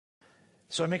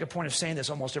So I make a point of saying this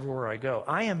almost everywhere I go.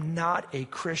 I am not a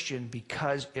Christian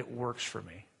because it works for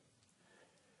me.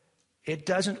 It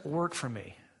doesn't work for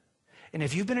me. And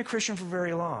if you've been a Christian for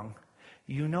very long,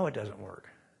 you know it doesn't work.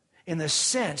 In the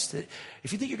sense that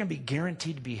if you think you're going to be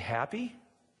guaranteed to be happy,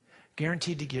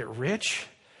 guaranteed to get rich,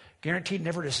 guaranteed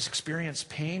never to experience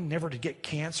pain, never to get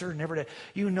cancer, never to,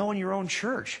 you know in your own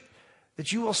church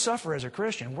that you will suffer as a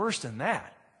Christian. Worse than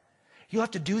that, you'll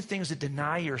have to do things that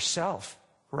deny yourself,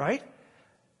 right?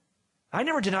 I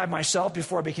never denied myself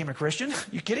before I became a Christian.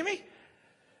 You kidding me?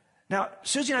 Now,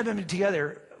 Susie and I have been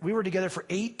together, we were together for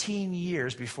 18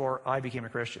 years before I became a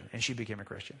Christian and she became a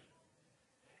Christian.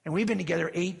 And we've been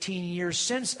together 18 years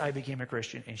since I became a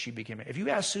Christian and she became a... If you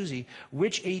ask Susie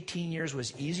which 18 years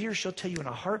was easier, she'll tell you in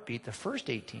a heartbeat the first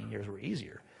 18 years were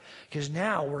easier. Because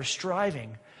now we're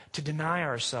striving to deny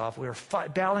ourselves. We're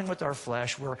battling with our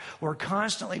flesh. We're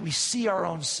constantly, we see our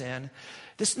own sin.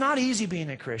 It's not easy being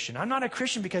a Christian. I'm not a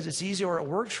Christian because it's easy or it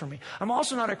works for me. I'm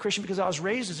also not a Christian because I was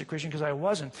raised as a Christian because I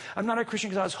wasn't. I'm not a Christian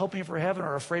because I was hoping for heaven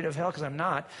or afraid of hell because I'm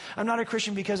not. I'm not a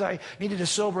Christian because I needed to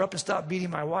sober up and stop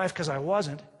beating my wife because I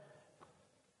wasn't.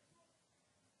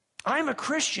 I'm a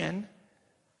Christian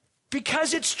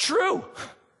because it's true.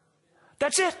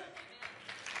 That's it.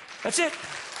 That's it.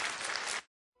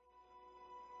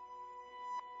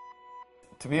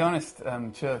 To be honest,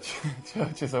 church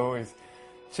has always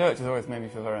made me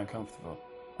feel very uncomfortable.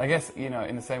 I guess, you know,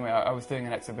 in the same way, I was doing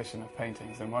an exhibition of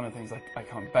paintings, and one of the things I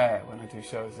can't bear when I do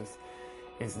shows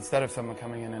is instead of someone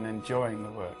coming in and enjoying the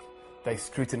work, they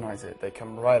scrutinize it. They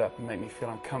come right up and make me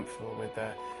feel uncomfortable with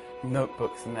their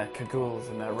notebooks and their cagoules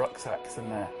and their rucksacks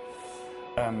and their...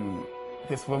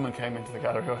 this woman came into the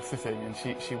gallery I was sitting, and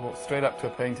she walked straight up to a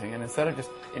painting, and instead of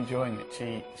just enjoying it,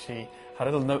 she had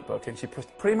a little notebook and she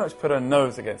pretty much put her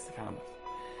nose against the canvas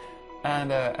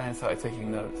and started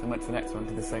taking notes, and went to the next one,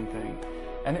 did the same thing,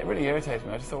 and it really irritated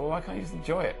me. I just thought, well, why can't you just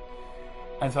enjoy it?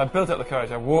 And so I built up the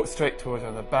courage. I walked straight towards her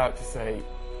and about to say,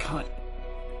 "Can't,"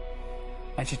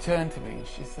 and she turned to me and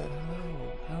she said,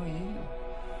 "Hello, how are you?"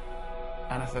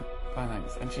 And I said, "Fine,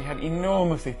 thanks." And she had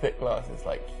enormously thick glasses,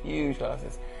 like huge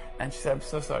glasses. And she said, "I'm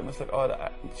so sorry, it must look odd."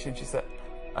 And she said,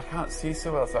 "I can't see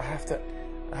so well, so I have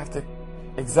to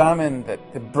examine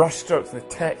the brush strokes and the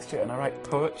texture, and I write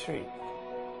poetry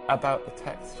about the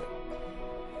texture."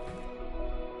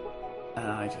 And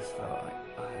I just felt like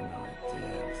I had no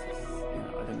idea.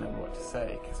 I didn't know what to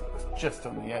say because it was just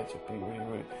on the edge of being really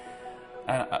rude.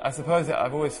 And I suppose that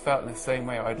I've always felt in the same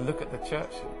way. I'd look at the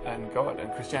church and God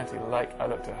and Christianity like I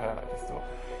looked at her. I just thought,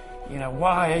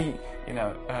 why are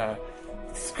you,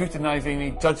 scrutinizing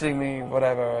me, judging me,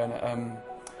 whatever. And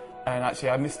actually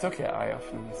I mistook it. I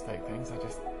often mistake things.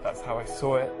 That's how I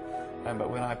saw it. But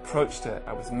when I approached it,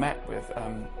 I was met with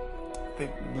the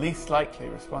least likely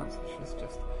response, which was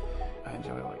just, "I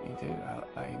enjoy what you do.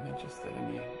 I'm interested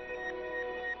in you."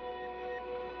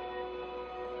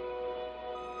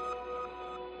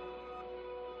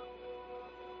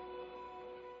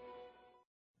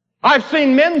 I've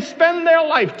seen men spend their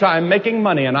lifetime making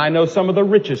money, and I know some of the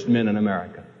richest men in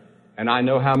America, and I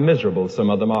know how miserable some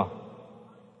of them are.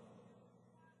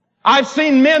 I've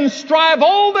seen men strive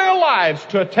all their lives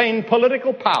to attain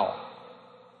political power,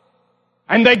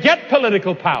 and they get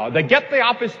political power. They get the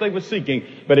office they were seeking,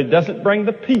 but it doesn't bring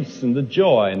the peace and the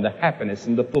joy and the happiness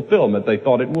and the fulfillment they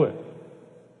thought it would.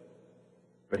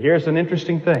 But here's an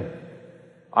interesting thing.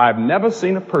 I've never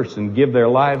seen a person give their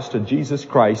lives to Jesus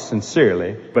Christ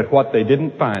sincerely, but what they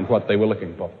didn't find what they were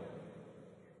looking for.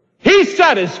 He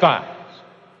satisfies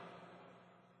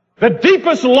the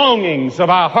deepest longings of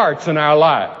our hearts and our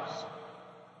lives.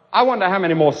 I wonder how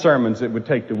many more sermons it would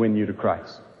take to win you to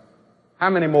Christ. How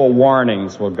many more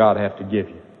warnings will God have to give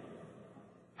you?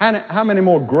 How many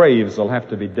more graves will have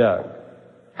to be dug?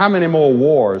 How many more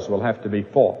wars will have to be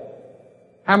fought?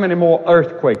 How many more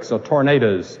earthquakes or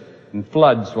tornadoes and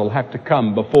floods will have to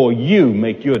come before you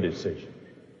make your decision?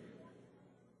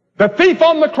 The thief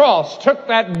on the cross took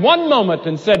that one moment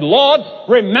and said, "Lord,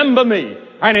 remember me."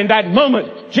 And in that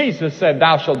moment, Jesus said,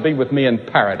 "Thou shalt be with me in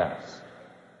paradise."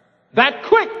 That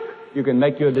quick, you can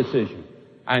make your decision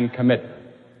and commitment.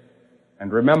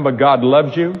 And remember, God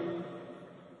loves you.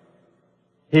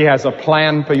 He has a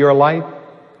plan for your life.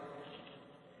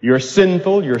 You're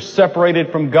sinful. You're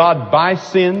separated from God by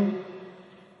sin.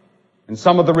 And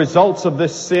some of the results of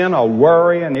this sin are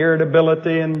worry and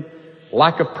irritability and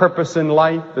lack of purpose in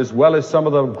life, as well as some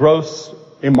of the gross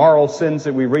immoral sins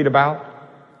that we read about.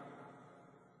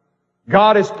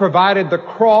 God has provided the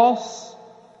cross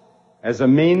as a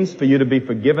means for you to be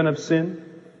forgiven of sin.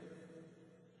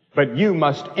 But you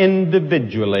must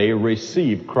individually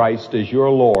receive Christ as your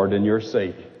Lord and your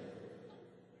Savior.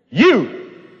 You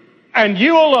and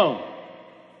you alone,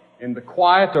 in the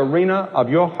quiet arena of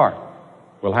your heart,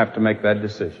 will have to make that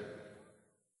decision.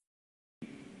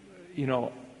 You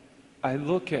know, I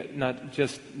look at not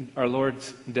just our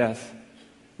Lord's death,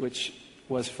 which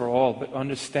was for all, but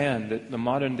understand that the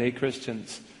modern day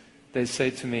Christians, they say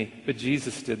to me, but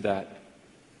Jesus did that.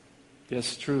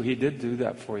 Yes, true, He did do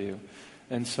that for you.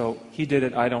 And so He did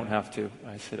it, I don't have to.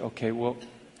 I said, okay, well,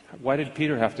 why did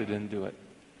Peter have to then do it?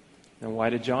 And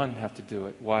why did John have to do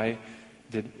it? Why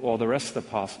did all the rest of the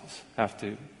apostles have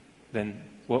to then,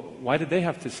 well, why did they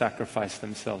have to sacrifice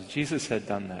themselves? Jesus had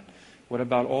done that. What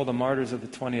about all the martyrs of the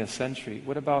 20th century?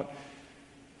 What about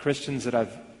Christians that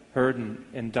I've heard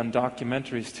and done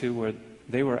documentaries to where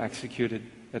they were executed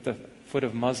at the foot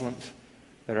of Muslims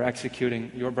that are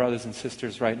executing your brothers and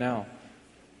sisters right now?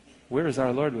 Where is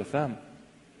our Lord with them?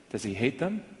 Does He hate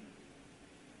them?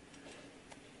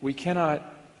 We cannot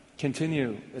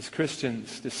continue as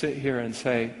Christians to sit here and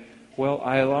say, well,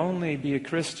 I'll only be a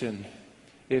Christian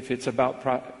if it's about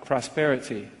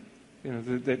prosperity, you know,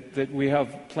 that we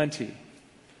have plenty.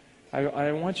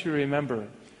 I want you to remember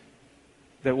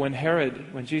that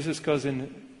when Jesus goes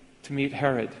in to meet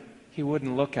Herod, he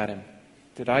wouldn't look at him.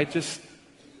 Did I just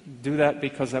do that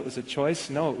because that was a choice?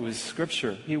 No, it was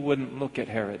Scripture. He wouldn't look at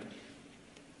Herod.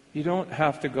 You don't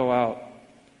have to go out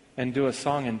and do a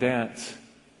song and dance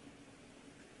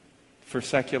for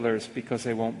seculars because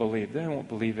they won't believe. They won't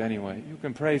believe anyway. You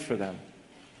can pray for them.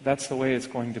 That's the way it's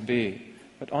going to be.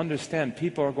 But understand,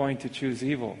 people are going to choose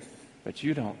evil, but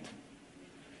you don't.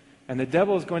 And the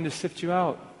devil is going to sift you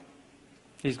out.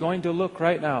 He's going to look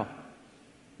right now.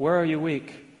 Where are you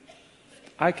weak?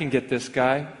 I can get this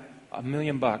guy $1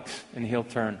 million and he'll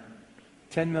turn.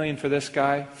 10 million for this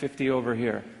guy, 50 over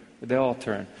here. They'll all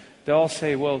turn. They'll all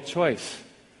say, well, choice,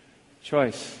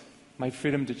 my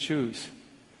freedom to choose.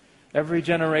 Every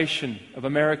generation of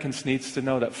Americans needs to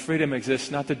know that freedom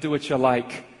exists not to do what you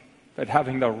like, but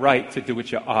having the right to do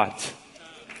what you ought.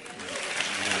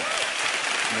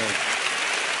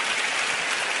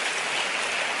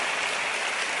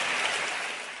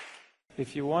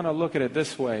 If you want to look at it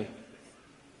this way,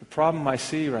 the problem I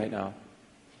see right now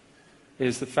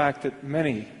is the fact that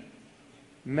many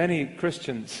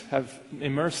Christians have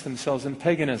immersed themselves in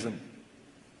paganism.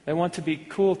 They want to be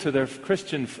cool to their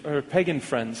Christian or pagan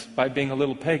friends by being a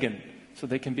little pagan so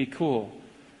they can be cool.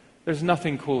 There's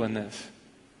nothing cool in this.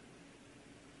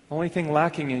 The only thing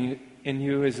lacking in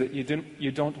you is that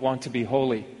you don't want to be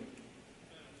holy.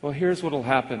 Well, here's what will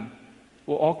happen.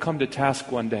 We'll all come to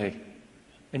task one day.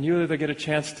 And you either get a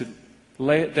chance to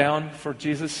lay it down for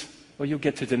Jesus or you'll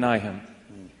get to deny Him.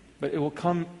 But it will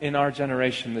come in our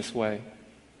generation this way.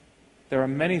 There are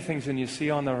many things that you see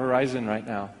on the horizon right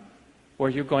now where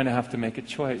you're going to have to make a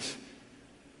choice.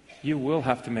 You will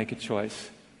have to make a choice.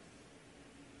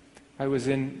 I was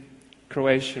in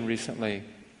Croatia recently.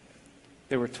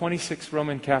 There were 26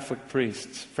 Roman Catholic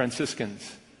priests,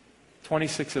 Franciscans,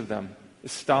 26 of them.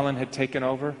 Stalin had taken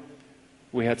over.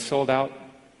 We had sold out.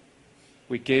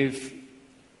 We gave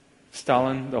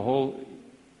Stalin the whole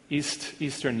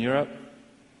Eastern Europe,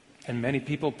 and many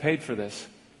people paid for this,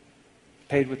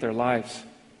 paid with their lives.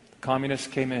 The communists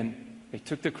came in. They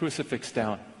took the crucifix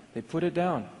down. They put it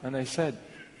down, and they said,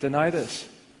 deny this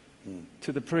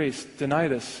to the priest. Deny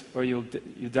this, or you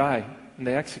die. And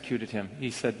they executed him.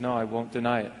 He said, no, I won't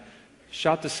deny it.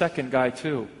 Shot the second guy,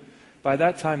 too. By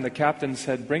that time, the captain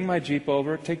said, bring my Jeep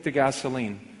over, take the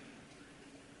gasoline.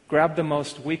 Grab the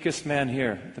most weakest man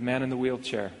here, the man in the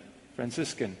wheelchair,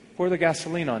 Franciscan. Pour the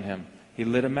gasoline on him. He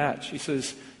lit a match. He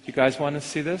says, you guys want to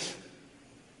see this?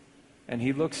 And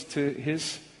he looks to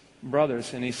his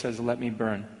brothers and he says, let me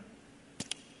burn.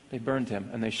 They burned him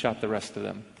and they shot the rest of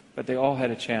them. But they all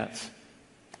had a chance.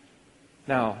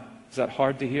 Now, is that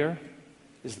hard to hear?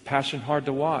 Is the passion hard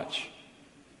to watch?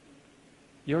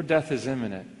 Your death is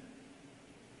imminent.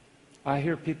 I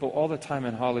hear people all the time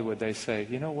in Hollywood, they say,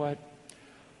 you know what?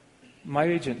 My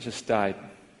agent just died.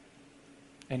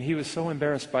 And he was so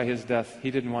embarrassed by his death,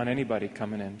 he didn't want anybody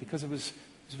coming in because it was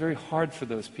very hard for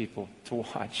those people to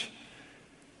watch.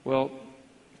 Well,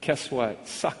 guess what?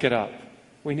 Suck it up.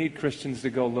 We need Christians to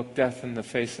go look death in the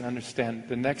face and understand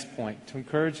the next point, to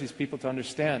encourage these people to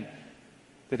understand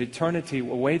that eternity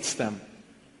awaits them.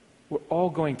 We're all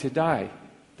going to die.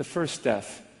 The first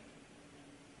death.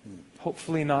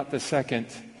 Hopefully not the second.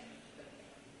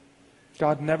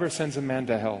 God never sends a man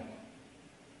to hell.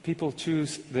 People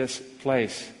choose this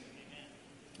place.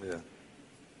 Yeah.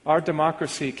 Our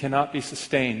democracy cannot be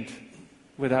sustained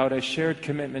without a shared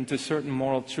commitment to certain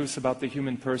moral truths about the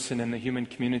human person and the human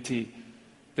community.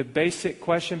 The basic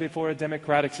question before a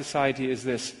democratic society is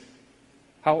this: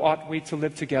 how ought we to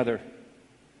live together?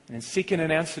 And in seeking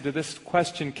an answer to this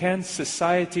question, can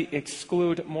society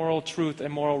exclude moral truth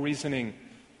and moral reasoning?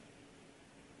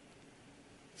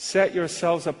 Set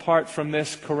yourselves apart from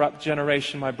this corrupt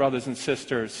generation, my brothers and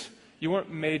sisters. You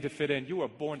weren't made to fit in. You were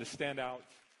born to stand out.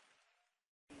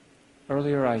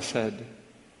 Earlier I said,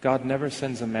 God never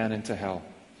sends a man into hell.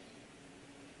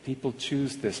 People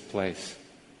choose this place.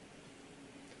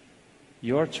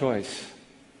 Your choice.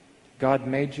 God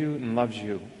made you and loves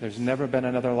you. There's never been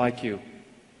another like you.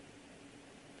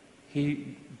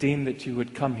 He deemed that you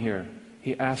would come here.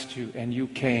 He asked you and you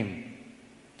came.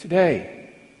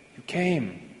 Today, you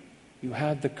came. You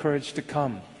had the courage to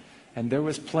come. And there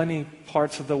was plenty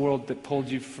parts of the world that pulled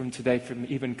you from today from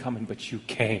even coming, but you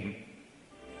came.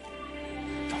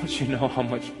 Don't you know how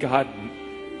much God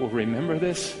will remember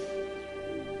this?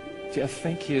 Do you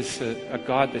think He is a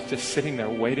God that's just sitting there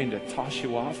waiting to toss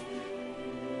you off?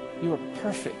 You are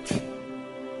perfect.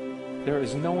 There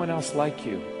is no one else like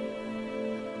you.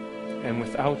 And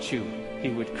without you, He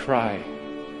would cry.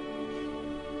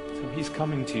 So He's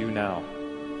coming to you now.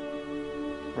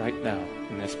 Right now,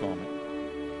 in this moment.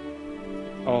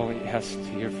 All He has to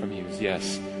hear from you is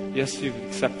yes. Yes, you've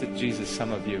accepted Jesus,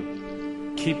 some of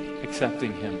you. Keep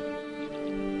accepting Him.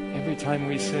 Every time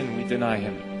we sin, we deny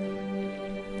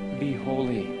Him. Be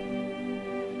holy.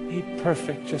 Be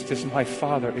perfect, just as my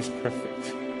Father is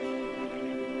perfect.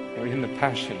 Or in the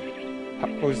Passion.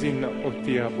 Haozina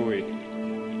otiabui.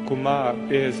 Kuma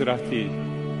bezrati.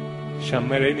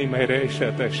 Shamereni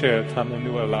meresha tasher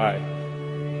tamanu alai.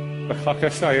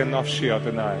 Bakakasaya nafshi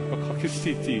Adonai.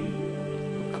 Bakakistiti.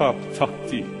 Bakap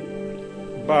takti.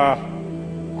 Ba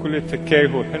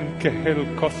kulitakeho hen kehel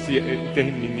kosya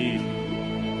edemini.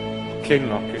 Ken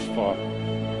lakishfar.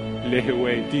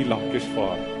 Lehewe di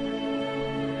lakishfar.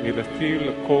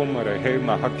 Ilatil komara he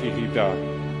mahakihida.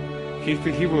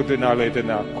 Hitahibu denale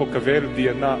dena. Kokaver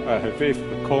diana ahevef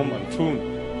lakom antun.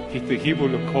 Hitahibu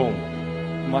lakom.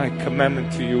 My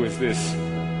commandment to you is this.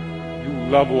 You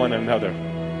love one another.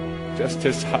 Just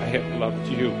as I have loved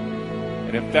you.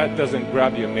 And if that doesn't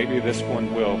grab you, maybe this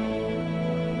one will.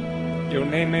 Your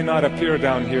name may not appear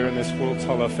down here in this World's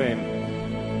Hall of Fame.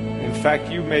 In fact,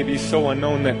 you may be so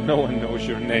unknown that no one knows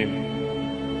your name.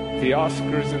 The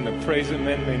Oscars and the praise of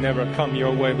men may never come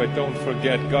your way, but don't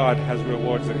forget, God has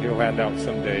rewards that He'll hand out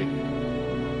someday.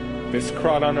 This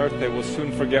crowd on earth, they will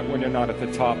soon forget when you're not at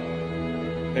the top.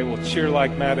 They will cheer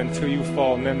like mad until you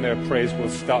fall, and then their praise will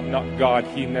stop. Not God,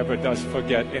 He never does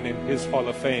forget. And in His Hall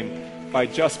of Fame, by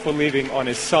just believing on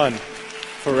His Son,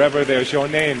 forever there's your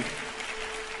name.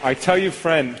 I tell you,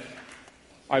 friend,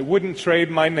 I wouldn't trade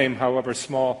my name, however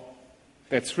small,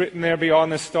 that's written there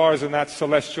beyond the stars in that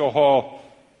celestial hall,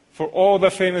 for all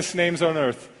the famous names on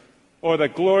earth, or the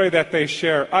glory that they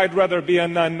share. I'd rather be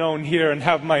an unknown here and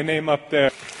have my name up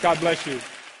there. God bless you.